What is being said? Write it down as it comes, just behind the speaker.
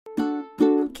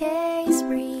case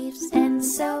briefs, and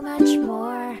so much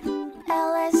more.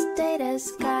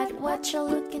 LSData's got what you're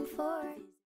looking for.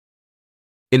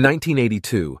 In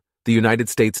 1982, the United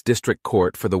States District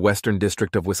Court for the Western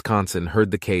District of Wisconsin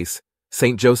heard the case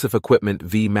St. Joseph Equipment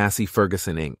v.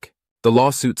 Massey-Ferguson, Inc. The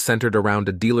lawsuit centered around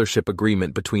a dealership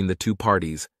agreement between the two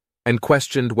parties and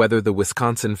questioned whether the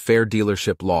Wisconsin Fair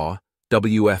Dealership Law,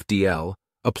 WFDL,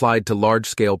 applied to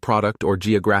large-scale product or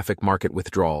geographic market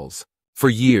withdrawals. For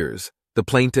years, the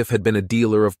plaintiff had been a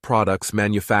dealer of products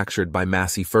manufactured by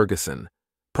Massey-Ferguson,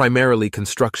 primarily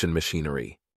construction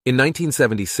machinery. In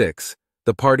 1976,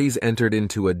 the parties entered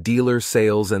into a dealer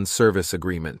sales and service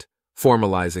agreement,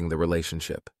 formalizing the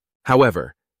relationship.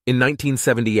 However, in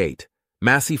 1978,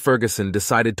 Massey-Ferguson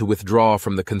decided to withdraw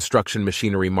from the construction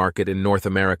machinery market in North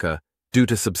America due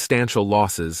to substantial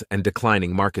losses and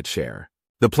declining market share.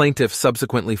 The plaintiff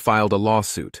subsequently filed a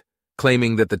lawsuit,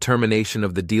 claiming that the termination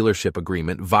of the dealership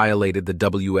agreement violated the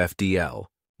WFDL.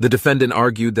 The defendant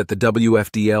argued that the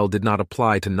WFDL did not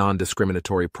apply to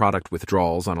non-discriminatory product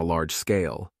withdrawals on a large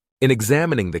scale. In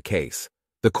examining the case,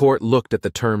 the court looked at the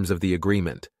terms of the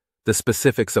agreement, the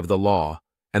specifics of the law,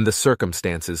 and the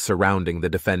circumstances surrounding the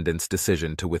defendant's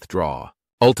decision to withdraw.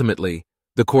 Ultimately,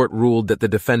 the court ruled that the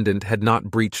defendant had not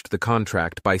breached the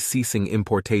contract by ceasing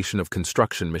importation of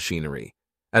construction machinery,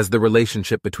 as the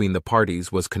relationship between the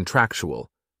parties was contractual,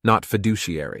 not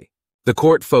fiduciary. The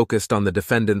court focused on the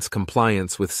defendant's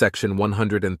compliance with Section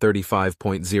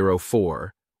 135.04,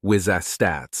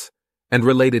 WFDL, and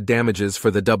related damages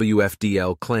for the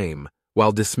WFDL claim,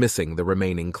 while dismissing the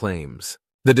remaining claims.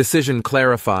 The decision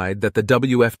clarified that the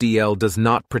WFDL does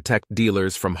not protect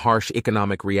dealers from harsh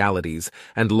economic realities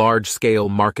and large-scale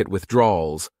market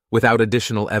withdrawals without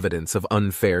additional evidence of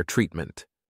unfair treatment.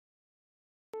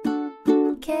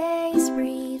 Case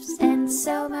briefs, and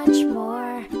so much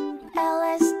more.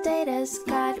 LSData's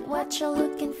got what you're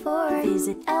looking for.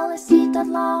 Visit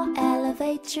lsd.law,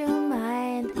 elevate your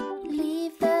mind.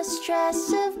 Leave the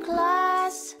stress of class.